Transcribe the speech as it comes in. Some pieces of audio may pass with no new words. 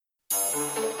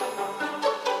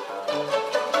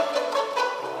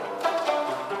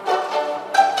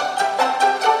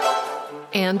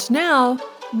And now,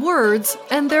 words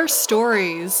and their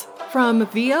stories from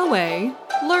VOA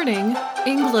Learning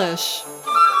English.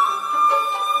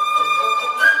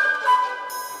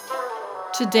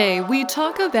 Today we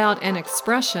talk about an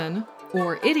expression,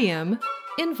 or idiom,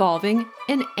 involving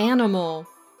an animal.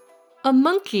 A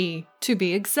monkey, to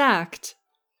be exact.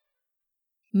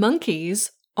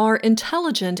 Monkeys are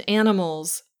intelligent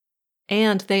animals,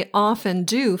 and they often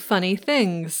do funny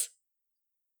things.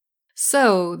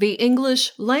 So, the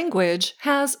English language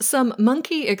has some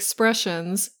monkey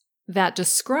expressions that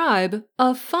describe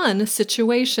a fun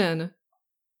situation.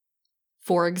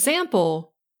 For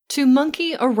example, to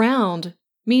monkey around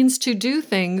means to do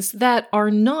things that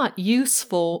are not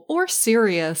useful or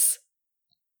serious.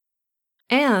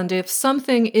 And if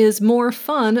something is more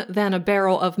fun than a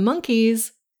barrel of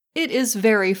monkeys, it is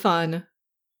very fun.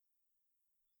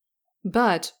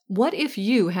 But what if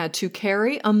you had to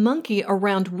carry a monkey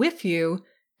around with you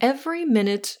every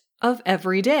minute of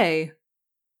every day?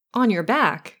 On your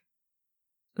back?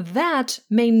 That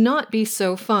may not be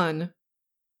so fun.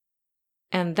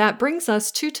 And that brings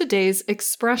us to today's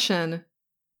expression,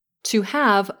 to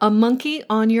have a monkey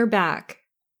on your back.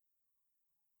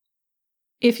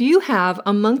 If you have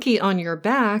a monkey on your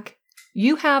back,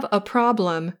 you have a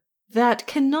problem that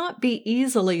cannot be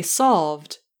easily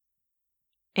solved.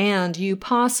 And you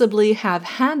possibly have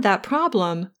had that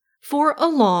problem for a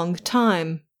long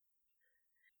time.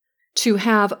 To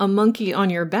have a monkey on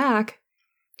your back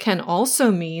can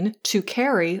also mean to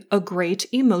carry a great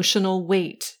emotional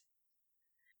weight.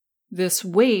 This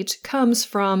weight comes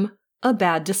from a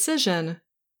bad decision,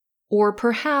 or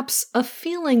perhaps a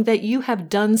feeling that you have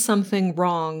done something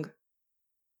wrong.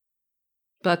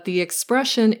 But the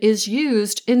expression is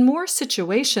used in more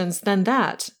situations than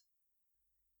that.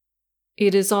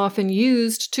 It is often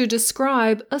used to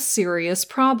describe a serious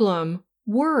problem,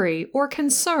 worry, or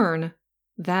concern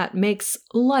that makes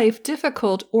life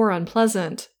difficult or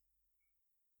unpleasant.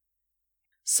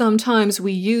 Sometimes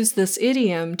we use this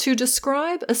idiom to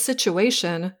describe a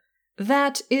situation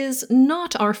that is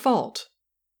not our fault.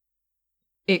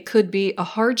 It could be a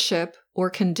hardship or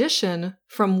condition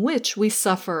from which we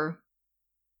suffer.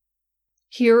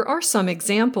 Here are some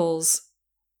examples.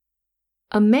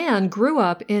 A man grew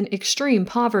up in extreme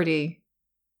poverty.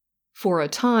 For a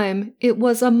time, it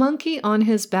was a monkey on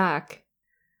his back.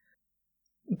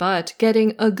 But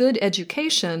getting a good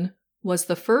education was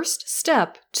the first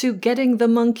step to getting the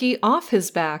monkey off his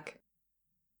back.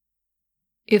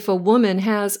 If a woman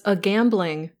has a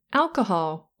gambling,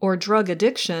 alcohol, or drug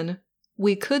addiction,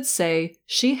 we could say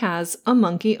she has a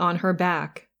monkey on her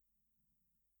back.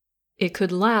 It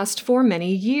could last for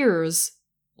many years,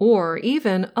 or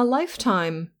even a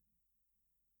lifetime.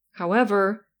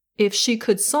 However, if she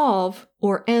could solve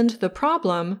or end the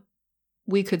problem,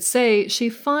 we could say she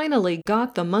finally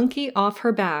got the monkey off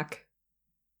her back.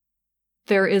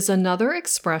 There is another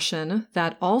expression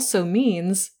that also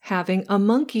means having a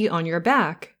monkey on your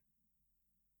back.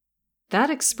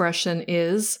 That expression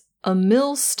is a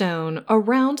millstone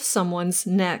around someone's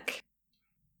neck.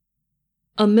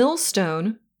 A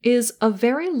millstone is a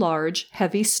very large,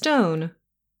 heavy stone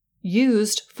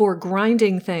used for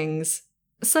grinding things,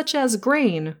 such as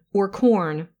grain or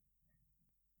corn.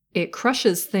 It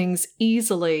crushes things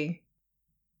easily.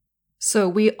 So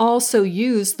we also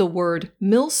use the word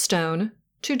millstone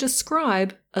to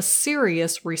describe a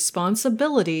serious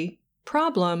responsibility,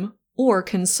 problem, or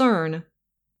concern.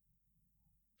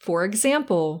 For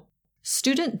example,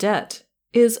 student debt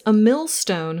is a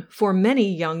millstone for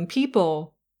many young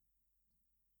people.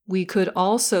 We could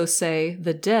also say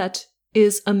the debt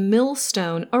is a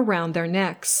millstone around their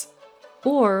necks,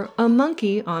 or a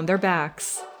monkey on their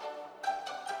backs.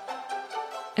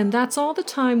 And that's all the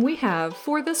time we have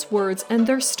for this Words and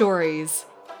Their Stories.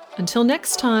 Until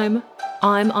next time,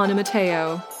 I'm Anna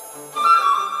Mateo.